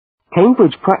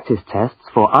Cambridge Practice Tests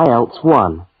for IELTS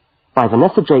 1 by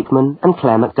Vanessa Jakeman and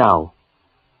Claire McDowell.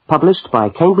 Published by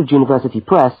Cambridge University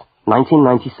Press,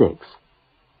 1996.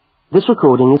 This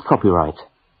recording is copyright.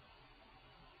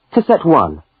 Cassette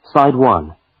 1, Side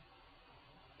 1.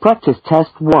 Practice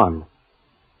Test 1.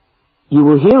 You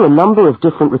will hear a number of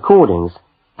different recordings,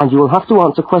 and you will have to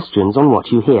answer questions on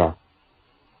what you hear.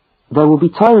 There will be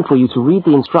time for you to read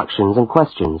the instructions and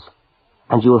questions,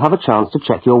 and you will have a chance to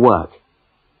check your work.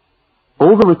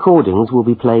 All the recordings will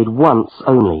be played once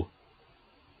only.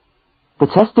 The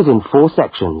test is in 4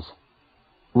 sections.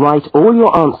 Write all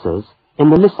your answers in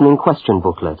the listening question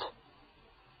booklet.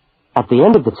 At the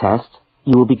end of the test,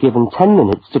 you will be given 10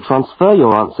 minutes to transfer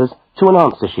your answers to an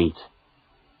answer sheet.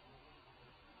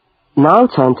 Now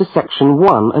turn to section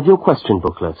 1 of your question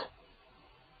booklet.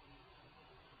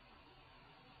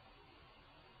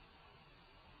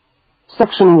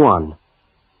 Section 1.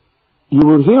 You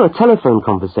will hear a telephone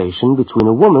conversation between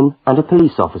a woman and a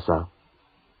police officer.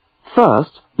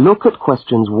 First, look at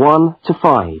questions 1 to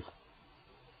 5.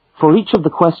 For each of the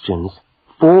questions,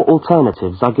 4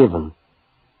 alternatives are given.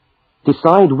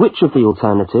 Decide which of the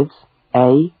alternatives,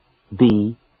 A,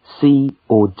 B, C,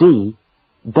 or D,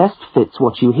 best fits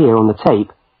what you hear on the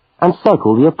tape, and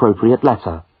circle the appropriate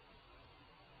letter.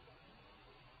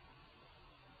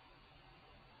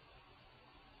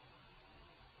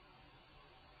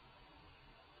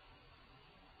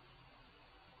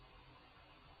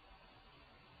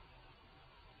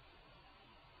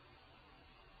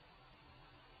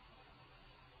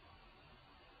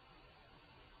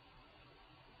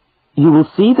 You will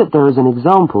see that there is an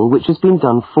example which has been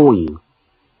done for you.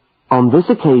 On this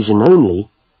occasion only,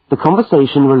 the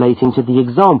conversation relating to the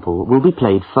example will be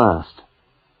played first.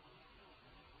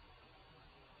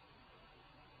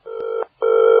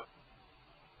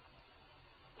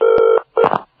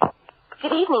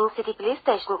 Good evening, City Police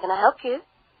Station. Can I help you?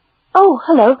 Oh,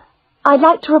 hello. I'd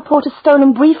like to report a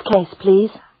stolen briefcase, please.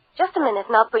 Just a minute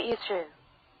and I'll put you through.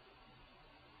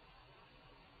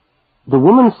 The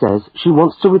woman says she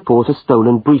wants to report a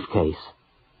stolen briefcase,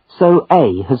 so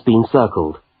A has been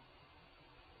circled.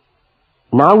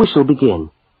 Now we shall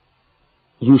begin.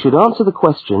 You should answer the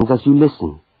questions as you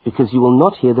listen, because you will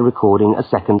not hear the recording a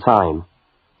second time.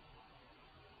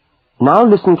 Now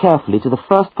listen carefully to the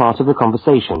first part of the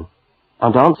conversation,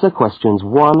 and answer questions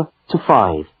 1 to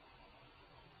 5.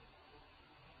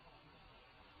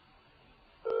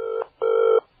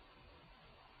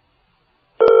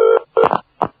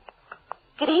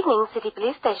 Good evening, City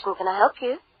Police Station. Can I help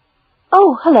you?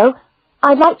 Oh, hello.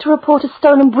 I'd like to report a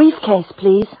stolen briefcase,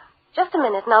 please. Just a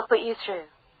minute and I'll put you through.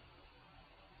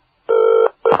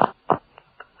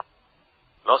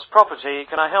 Lost property,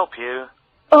 can I help you?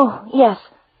 Oh, yes.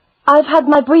 I've had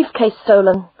my briefcase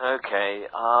stolen. Okay,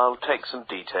 I'll take some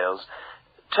details.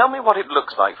 Tell me what it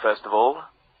looks like, first of all.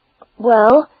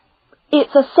 Well,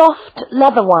 it's a soft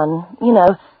leather one, you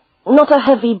know, not a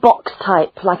heavy box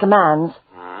type like a man's.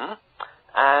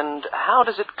 And how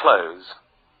does it close?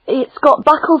 It's got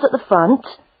buckles at the front,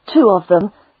 2 of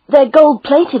them. They're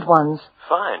gold-plated ones.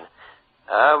 Fine.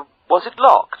 Was it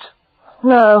locked?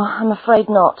 No, I'm afraid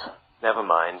not. Never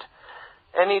mind.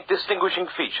 Any distinguishing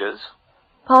features?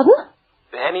 Pardon?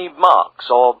 Any marks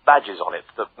or badges on it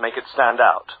that make it stand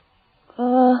out?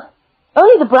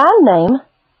 Only the brand name.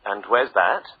 And where's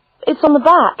that? It's on the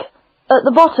back, at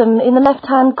the bottom in the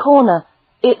left-hand corner.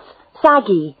 It's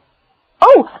saggy.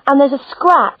 Oh, and there's a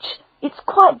scratch. It's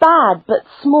quite bad, but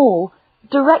small,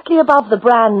 directly above the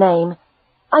brand name.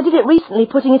 I did it recently,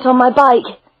 putting it on my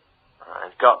bike.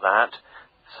 I've got that.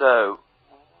 So,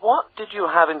 what did you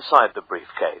have inside the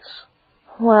briefcase?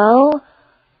 Well,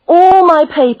 all my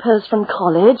papers from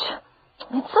college.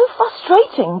 It's so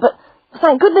frustrating, but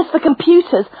thank goodness for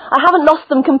computers. I haven't lost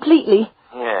them completely.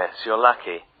 Yes, you're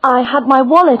lucky. I had my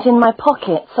wallet in my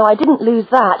pocket, so I didn't lose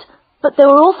that. But there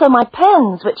were also my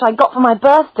pens, which I got for my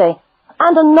birthday,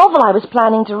 and a novel I was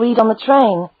planning to read on the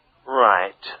train.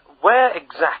 Right. Where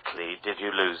exactly did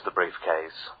you lose the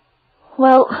briefcase?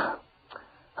 Well,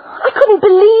 I couldn't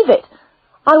believe it.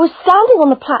 I was standing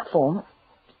on the platform.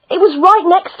 It was right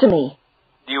next to me.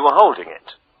 You were holding it?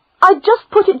 I'd just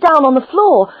put it down on the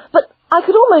floor, but I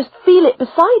could almost feel it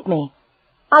beside me.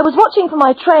 I was watching for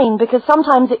my train because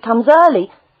sometimes it comes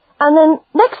early, and then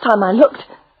next time I looked,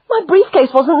 my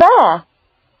briefcase wasn't there.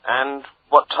 And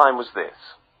what time was this?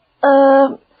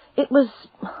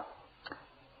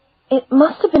 It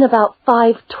must have been about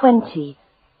 5:20.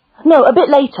 No, a bit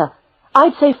later.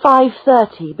 I'd say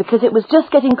 5:30, because it was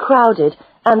just getting crowded,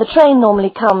 and the train normally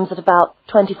comes at about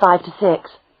 25 to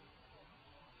 6.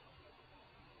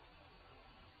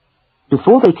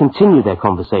 Before they continue their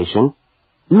conversation,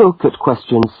 look at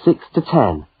questions 6 to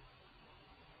 10.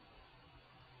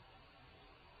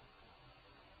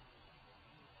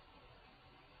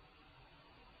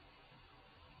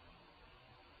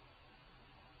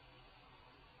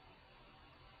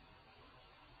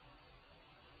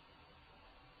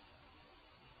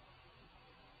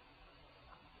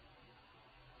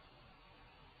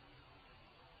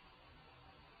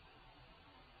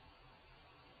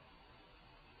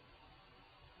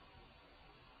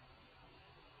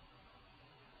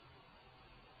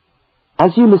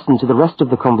 As you listen to the rest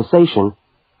of the conversation,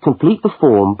 complete the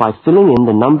form by filling in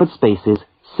the numbered spaces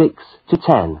 6 to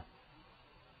 10.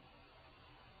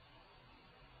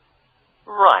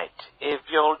 Right. If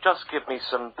you'll just give me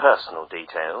some personal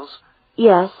details.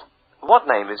 Yes. What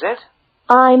name is it?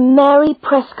 I'm Mary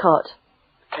Prescott.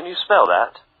 Can you spell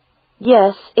that?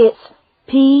 Yes, it's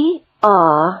Prescott.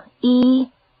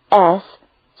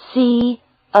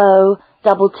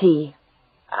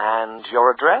 And your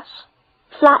address?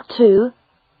 Flat 2,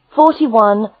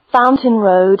 41 Fountain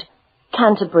Road,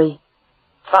 Canterbury.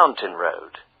 Fountain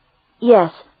Road.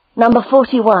 Yes, number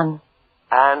 41.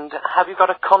 And have you got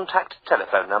a contact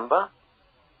telephone number?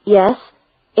 Yes,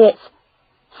 it's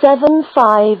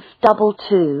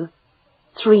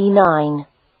 752239.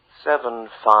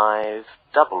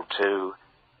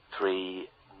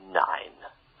 752239.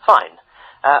 Fine.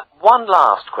 One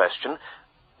last question.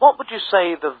 What would you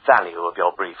say the value of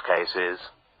your briefcase is?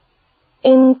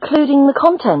 Including the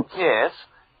contents? Yes.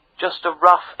 Just a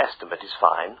rough estimate is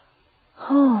fine.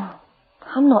 Oh,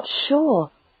 I'm not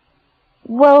sure.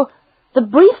 Well, the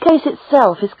briefcase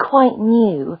itself is quite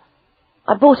new.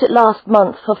 I bought it last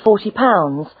month for £40.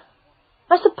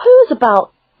 I suppose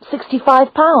about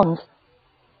 £65.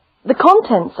 The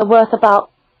contents are worth about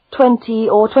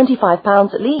 £20 or £25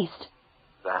 at least.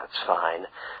 That's fine.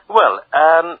 Well,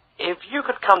 if you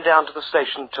could come down to the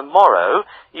station tomorrow,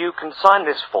 you can sign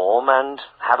this form and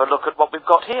have a look at what we've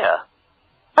got here.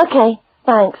 Okay,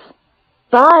 thanks.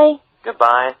 Bye.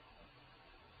 Goodbye.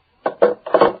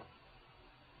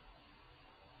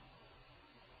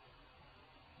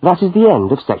 That is the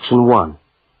end of section 1.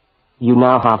 You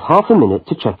now have half a minute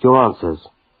to check your answers.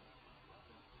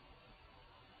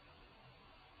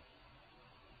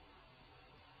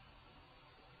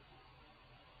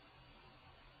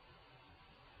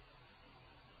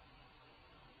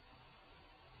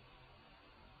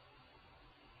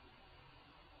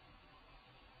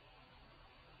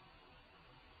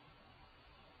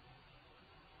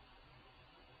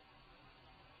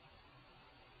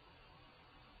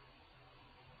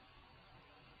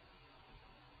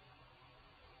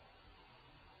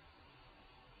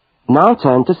 Now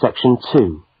turn to section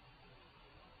 2.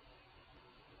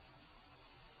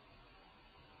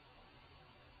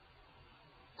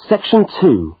 Section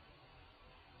 2.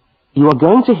 You are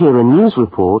going to hear a news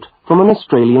report from an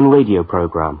Australian radio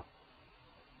program.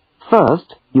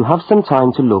 First, you have some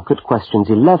time to look at questions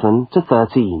 11 to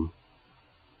 13.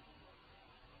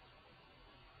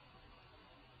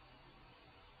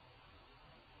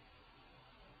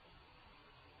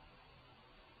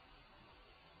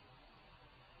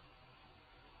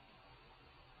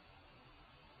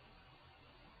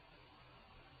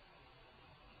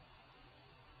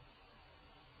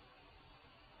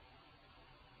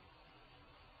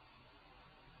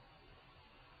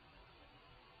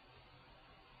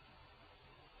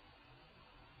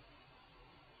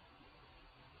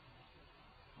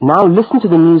 Now listen to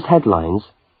the news headlines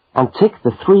and tick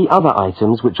the 3 other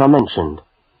items which are mentioned.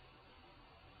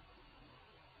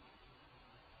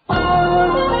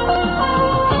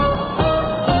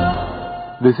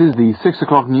 This is the 6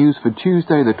 o'clock news for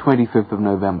Tuesday the 25th of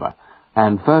November.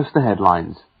 And first the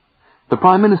headlines. The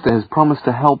Prime Minister has promised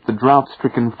to help the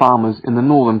drought-stricken farmers in the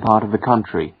northern part of the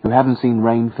country who haven't seen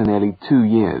rain for nearly 2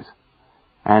 years.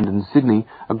 And in Sydney,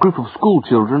 a group of school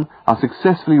children are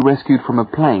successfully rescued from a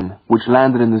plane which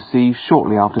landed in the sea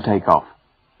shortly after takeoff.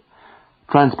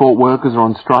 Transport workers are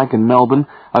on strike in Melbourne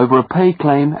over a pay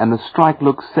claim, and the strike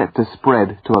looks set to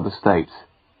spread to other states.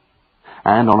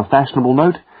 And on a fashionable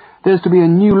note, there's to be a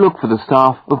new look for the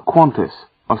staff of Qantas,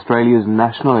 Australia's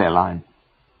national airline.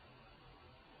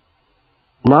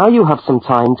 Now you have some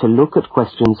time to look at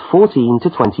questions 14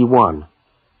 to 21.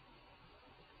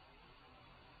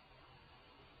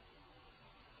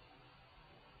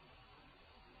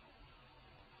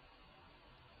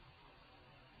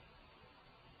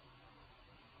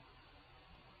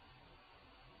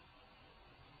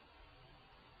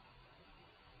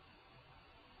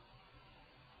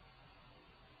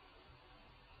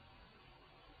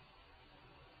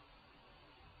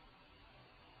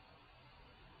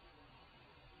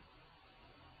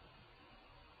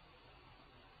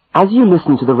 As you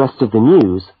listen to the rest of the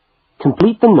news,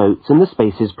 complete the notes in the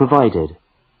spaces provided.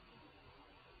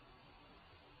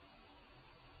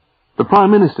 The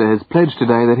Prime Minister has pledged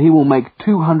today that he will make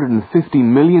 $250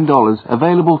 million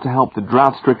available to help the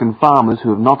drought-stricken farmers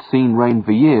who have not seen rain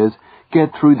for years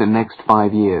get through the next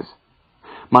 5 years.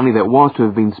 Money that was to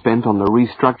have been spent on the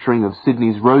restructuring of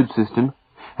Sydney's road system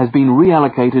has been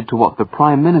reallocated to what the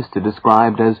Prime Minister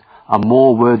described as a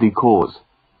more worthy cause.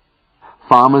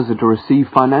 Farmers are to receive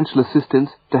financial assistance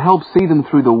to help see them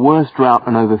through the worst drought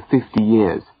in over 50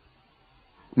 years.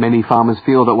 Many farmers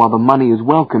feel that while the money is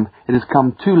welcome, it has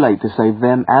come too late to save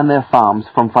them and their farms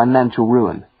from financial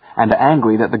ruin, and are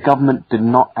angry that the government did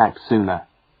not act sooner.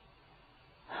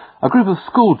 A group of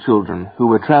school children who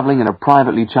were travelling in a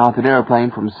privately chartered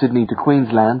aeroplane from Sydney to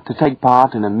Queensland to take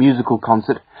part in a musical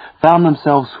concert found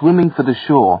themselves swimming for the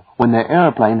shore when their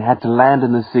aeroplane had to land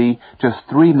in the sea just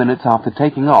 3 minutes after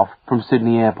taking off from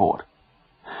Sydney Airport.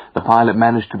 The pilot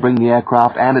managed to bring the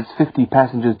aircraft and its 50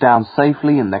 passengers down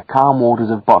safely in the calm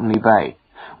waters of Botany Bay,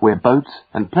 where boats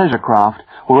and pleasure craft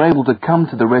were able to come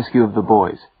to the rescue of the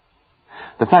boys.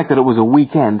 The fact that it was a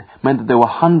weekend meant that there were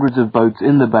hundreds of boats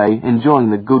in the bay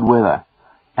enjoying the good weather,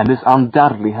 and this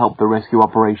undoubtedly helped the rescue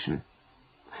operation.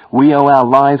 "We owe our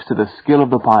lives to the skill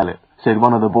of the pilot," said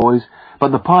one of the boys,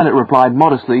 but the pilot replied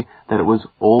modestly that it was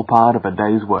all part of a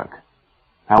day's work.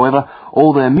 However,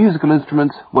 all their musical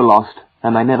instruments were lost,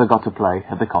 and they never got to play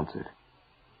at the concert.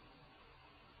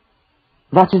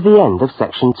 That is the end of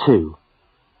section 2.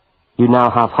 You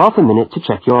now have half a minute to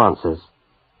check your answers.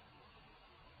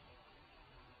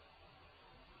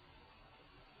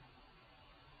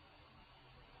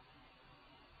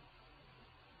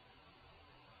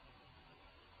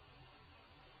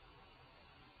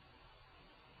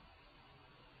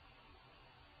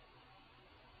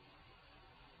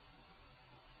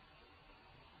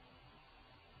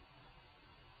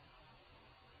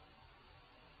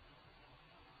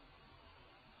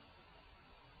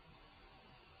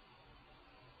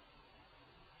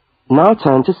 Now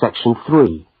turn to section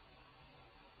 3.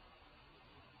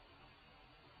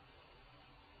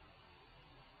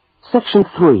 Section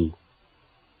 3.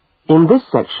 In this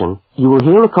section, you will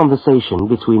hear a conversation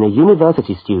between a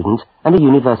university student and a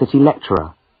university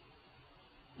lecturer.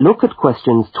 Look at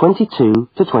questions 22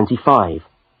 to 25.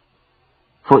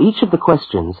 For each of the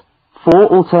questions, 4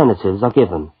 alternatives are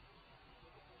given.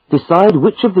 Decide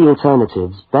which of the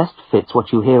alternatives best fits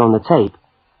what you hear on the tape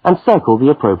and circle the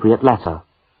appropriate letter.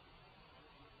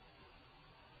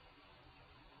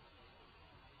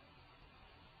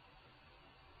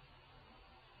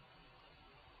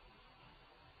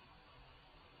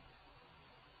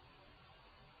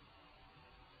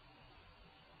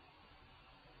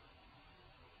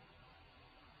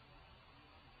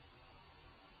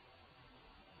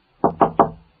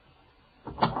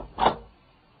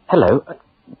 Hello.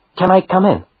 Can I come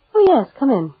in? Oh, yes, come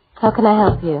in. How can I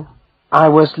help you? I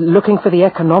was looking for the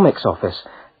economics office.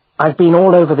 I've been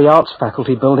all over the arts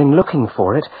faculty building looking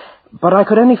for it, but I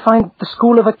could only find the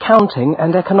School of Accounting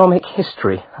and Economic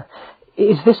History.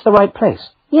 Is this the right place?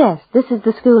 Yes, this is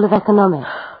the School of Economics.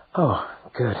 Oh,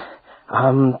 good.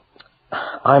 I'm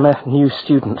a new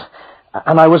student,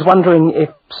 and I was wondering if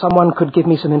someone could give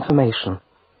me some information.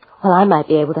 Well, I might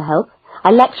be able to help. I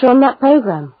lecture on that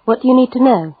program. What do you need to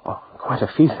know? Oh, quite a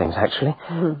few things, actually.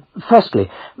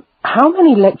 Firstly, how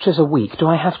many lectures a week do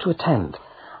I have to attend?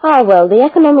 Ah, well, the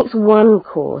Economics 1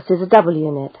 course is a double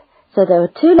unit. So there are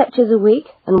 2 lectures a week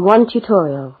and 1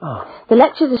 tutorial. Oh. The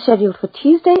lectures are scheduled for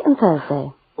Tuesday and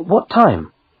Thursday. What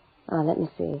time? Let me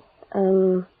see.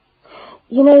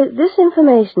 You know, this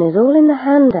information is all in the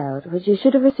handout, which you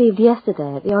should have received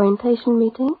yesterday at the orientation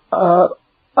meeting.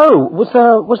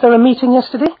 Was there a meeting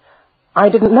yesterday? I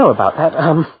didn't know about that.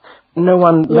 No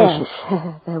one mentioned...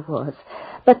 Yes, there was.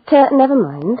 But never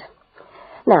mind.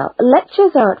 Now,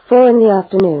 lectures are at 4 in the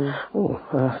afternoon. Oh,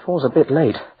 4's a bit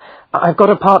late. I've got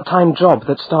a part-time job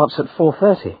that starts at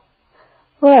 4:30.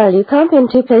 Well, you can't be in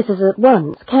 2 places at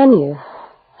once, can you?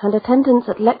 And attendance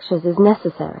at lectures is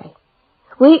necessary.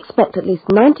 We expect at least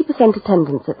 90%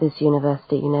 attendance at this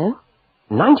university, you know.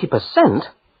 90%?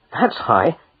 That's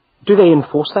high. Do they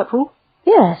enforce that rule?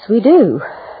 Yes, we do.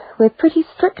 We're pretty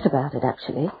strict about it,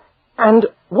 actually. And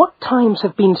what times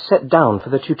have been set down for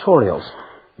the tutorials?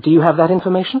 Do you have that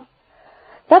information?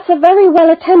 That's a very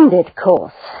well-attended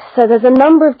course, so there's a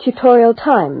number of tutorial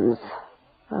times.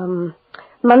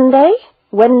 Monday,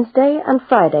 Wednesday, and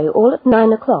Friday, all at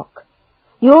 9 o'clock.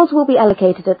 Yours will be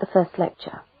allocated at the first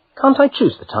lecture. Can't I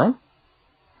choose the time?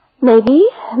 Maybe,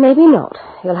 maybe not.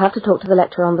 You'll have to talk to the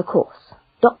lecturer on the course.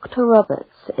 Dr.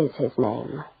 Roberts is his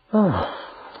name. Oh,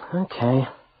 okay.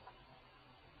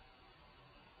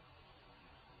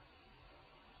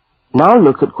 Now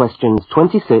look at questions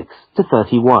 26 to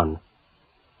 31.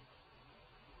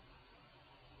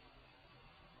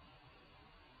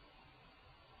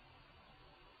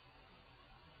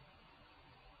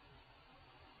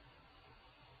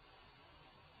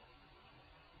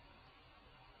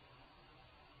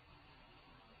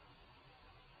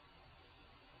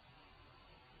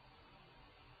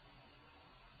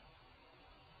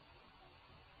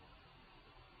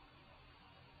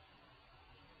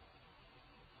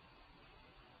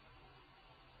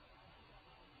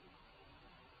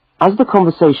 As the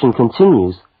conversation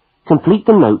continues, complete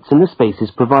the notes in the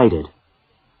spaces provided.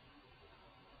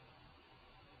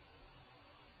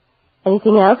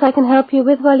 Anything else I can help you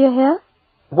with while you're here?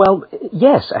 Well,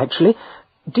 yes, actually.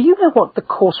 Do you know what the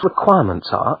course requirements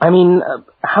are? I mean,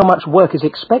 how much work is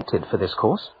expected for this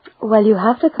course? Well, you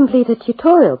have to complete a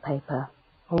tutorial paper.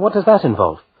 What does that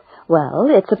involve? Well,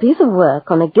 it's a piece of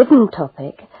work on a given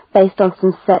topic based on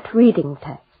some set reading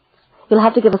texts. You'll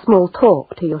have to give a small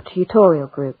talk to your tutorial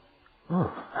group. Oh,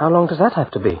 how long does that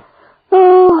have to be?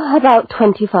 Oh, about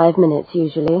 25 minutes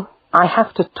usually. I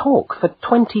have to talk for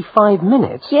 25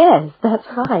 minutes? Yes, that's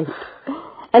right.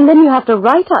 And then you have to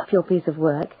write up your piece of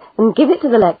work and give it to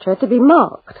the lecturer to be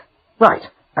marked. Right.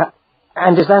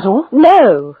 And is that all?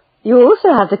 No. You also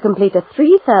have to complete a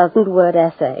 3,000-word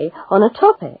essay on a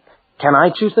topic. Can I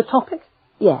choose the topic?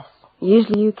 Yes,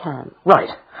 usually you can. Right.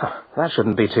 That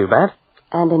shouldn't be too bad.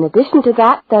 And in addition to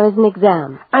that, there is an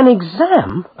exam. An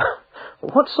exam?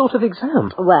 What sort of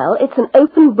exam? Well, it's an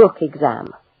open book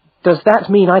exam. Does that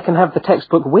mean I can have the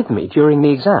textbook with me during the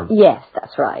exam? Yes,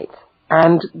 that's right.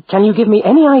 And can you give me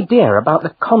any idea about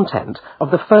the content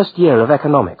of the first year of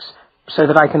economics, so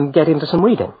that I can get into some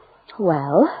reading?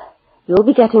 Well, you'll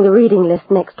be getting the reading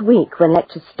list next week when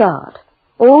lectures start.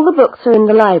 All the books are in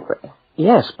the library.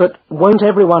 Yes, but won't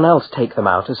everyone else take them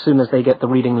out as soon as they get the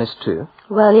reading list too?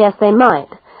 Well, yes, they might.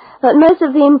 But most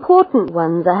of the important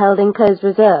ones are held in closed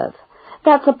reserve.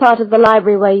 That's a part of the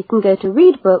library where you can go to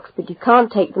read books, but you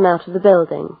can't take them out of the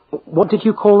building. What did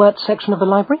you call that section of the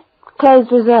library?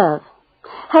 Closed reserve.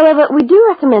 However, we do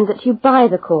recommend that you buy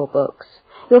the core books.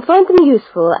 You'll find them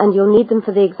useful and you'll need them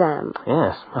for the exam.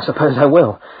 Yes, I suppose I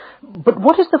will. But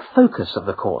what is the focus of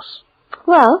the course?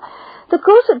 Well, the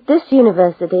course at this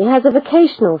university has a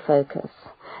vocational focus.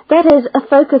 That is, a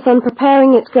focus on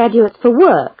preparing its graduates for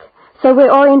work. So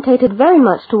we're orientated very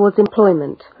much towards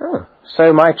employment. Oh,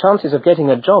 so my chances of getting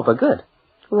a job are good.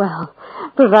 Well,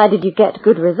 provided you get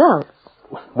good results.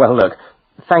 Well, look,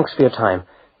 thanks for your time.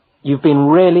 You've been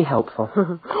really helpful.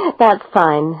 That's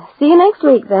fine. See you next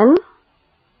week, then.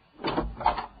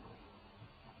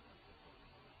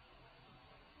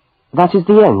 That is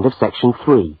the end of section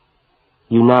 3.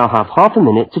 You now have half a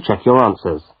minute to check your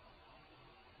answers.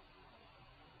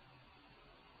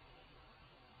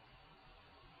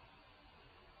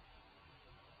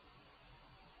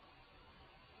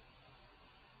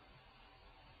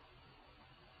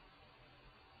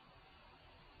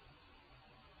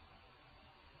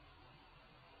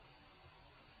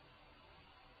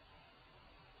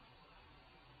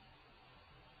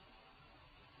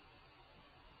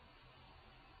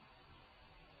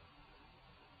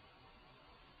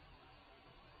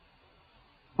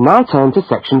 Now turn to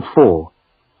section 4.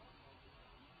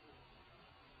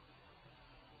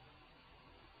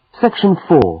 Section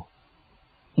 4.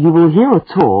 You will hear a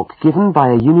talk given by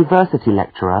a university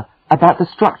lecturer about the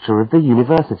structure of the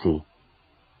university.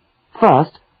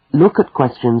 First, look at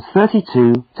questions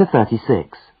 32 to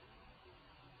 36.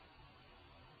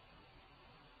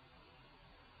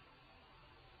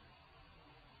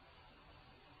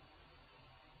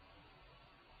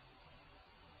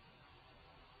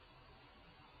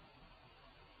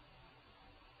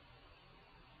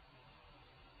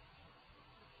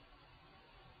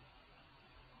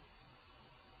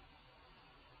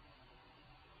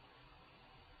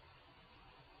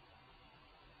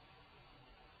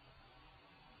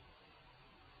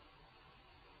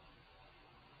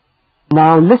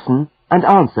 Now listen and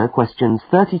answer questions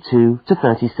 32 to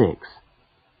 36.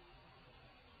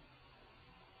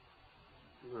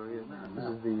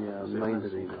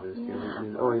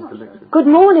 Good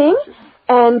morning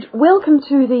and welcome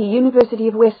to the University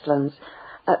of Westlands.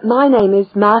 My name is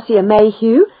Marcia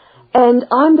Mayhew and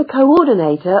I'm the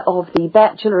coordinator of the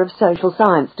Bachelor of Social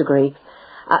Science degree.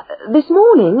 This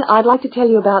morning I'd like to tell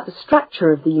you about the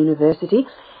structure of the university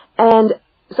and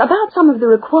about some of the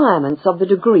requirements of the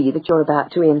degree that you're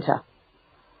about to enter.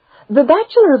 The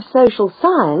Bachelor of Social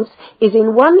Science is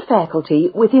in one faculty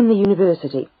within the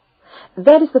university.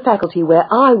 That is the faculty where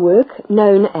I work,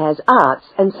 known as Arts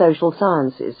and Social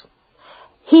Sciences.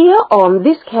 Here on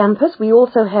this campus we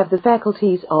also have the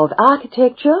faculties of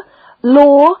Architecture,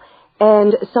 law,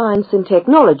 and science and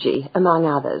technology, among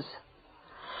others.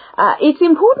 It's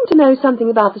important to know something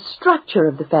about the structure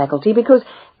of the faculty because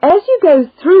as you go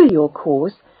through your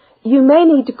course, you may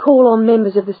need to call on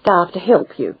members of the staff to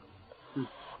help you.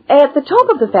 At the top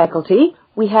of the faculty,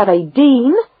 we have a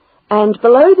dean, and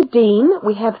below the dean,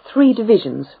 we have 3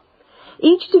 divisions.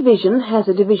 Each division has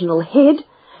a divisional head,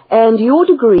 and your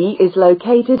degree is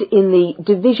located in the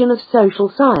Division of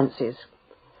Social Sciences.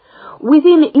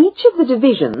 Within each of the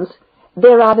divisions,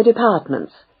 there are the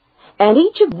departments, and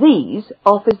each of these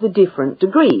offers the different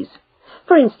degrees.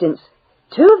 For instance,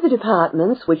 2 of the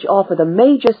departments which offer the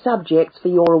major subjects for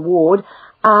your award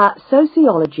are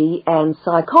sociology and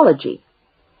psychology.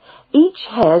 Each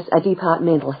has a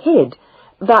departmental head,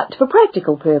 but for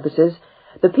practical purposes,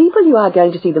 the people you are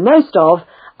going to see the most of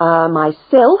are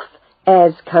myself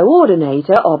as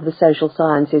coordinator of the social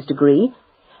sciences degree,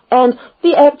 and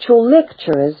the actual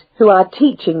lecturers who are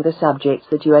teaching the subjects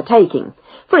that you are taking.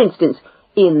 For instance,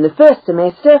 in the first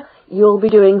semester, you'll be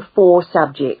doing 4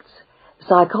 subjects: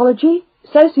 psychology,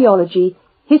 sociology,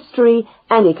 history,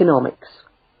 and economics.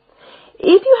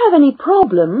 If you have any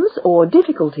problems or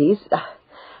difficulties,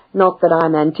 not that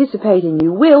I'm anticipating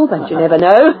you will, but you never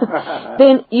know,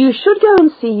 then you should go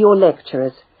and see your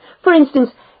lecturers. For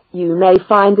instance, you may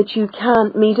find that you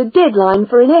can't meet a deadline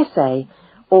for an essay,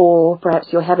 or perhaps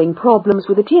you're having problems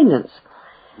with attendance.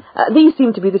 These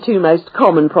seem to be the 2 most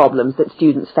common problems that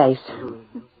students face.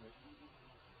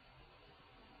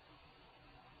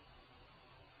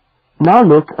 Now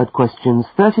look at questions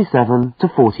 37 to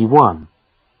 41.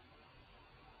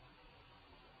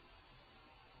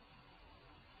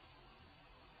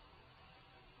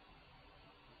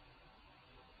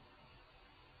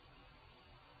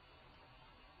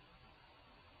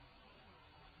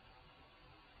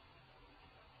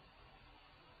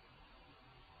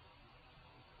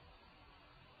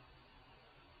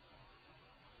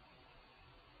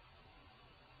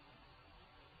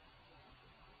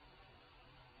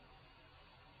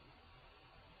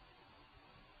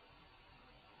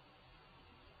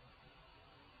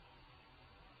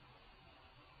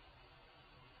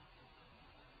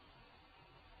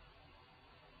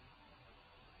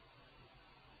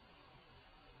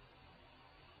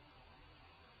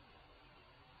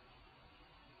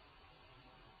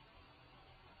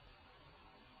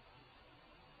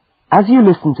 As you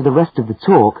listen to the rest of the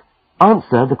talk,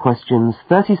 answer the questions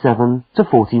 37 to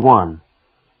 41.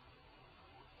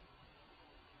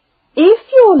 If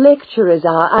your lecturers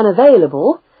are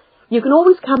unavailable, you can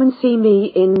always come and see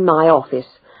me in my office.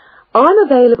 I'm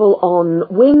available on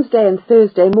Wednesday and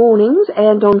Thursday mornings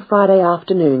and on Friday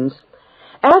afternoons.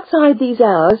 Outside these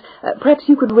hours, perhaps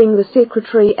you could ring the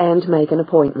secretary and make an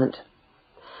appointment.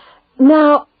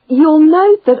 Now, you'll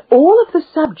note that all of the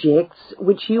subjects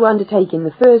which you undertake in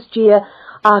the first year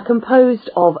are composed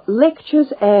of lectures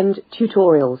and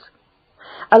tutorials.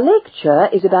 A lecture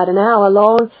is about an hour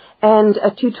long, and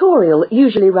a tutorial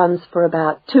usually runs for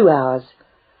about 2 hours.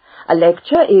 A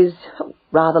lecture is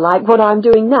rather like what I'm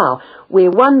doing now, where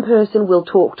one person will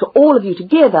talk to all of you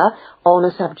together on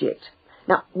a subject.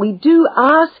 Now, we do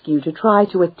ask you to try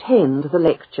to attend the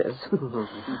lectures.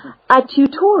 A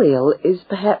tutorial is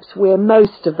perhaps where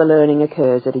most of the learning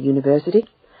occurs at a university.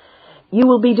 You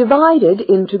will be divided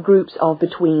into groups of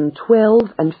between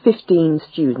 12 and 15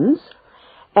 students,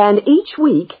 and each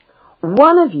week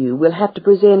one of you will have to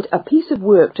present a piece of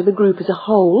work to the group as a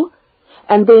whole,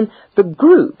 and then the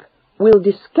group will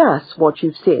discuss what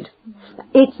you've said.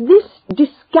 It's this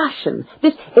discussion,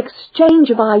 this exchange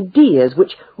of ideas,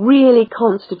 which really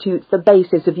constitutes the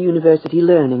basis of university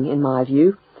learning, in my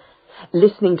view.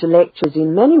 Listening to lectures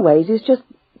in many ways is just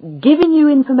giving you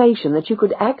information that you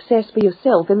could access for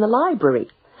yourself in the library.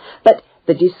 But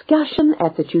the discussion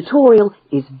at the tutorial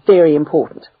is very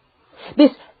important.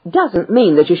 This doesn't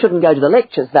mean that you shouldn't go to the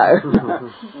lectures, though.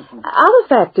 Other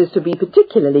factors to be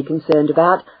particularly concerned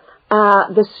about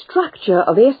are the structure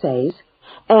of essays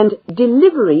and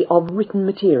delivery of written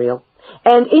material.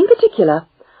 And in particular,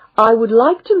 I would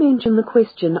like to mention the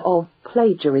question of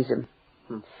plagiarism.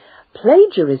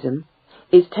 Plagiarism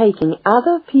is taking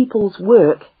other people's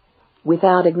work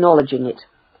without acknowledging it.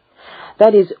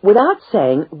 That is, without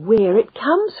saying where it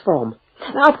comes from.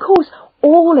 Now, of course,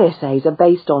 all essays are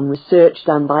based on research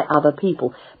done by other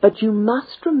people, but you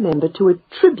must remember to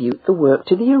attribute the work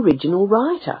to the original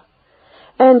writer.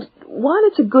 And while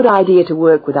it's a good idea to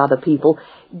work with other people,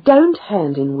 don't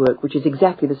hand in work which is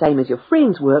exactly the same as your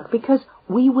friend's work, because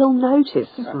we will notice.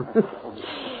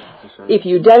 If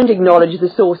you don't acknowledge the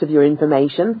source of your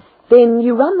information, then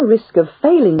you run the risk of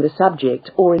failing the subject,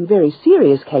 or in very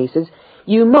serious cases,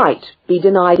 you might be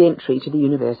denied entry to the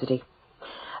university.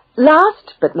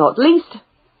 Last but not least,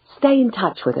 stay in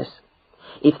touch with us.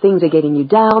 If things are getting you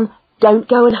down, don't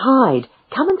go and hide.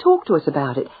 Come and talk to us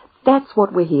about it. That's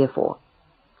what we're here for.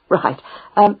 Right.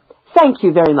 Thank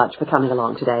you very much for coming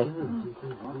along today.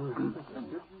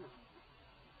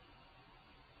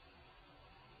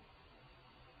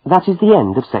 That is the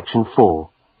end of section 4.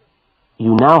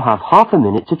 You now have half a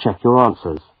minute to check your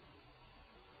answers.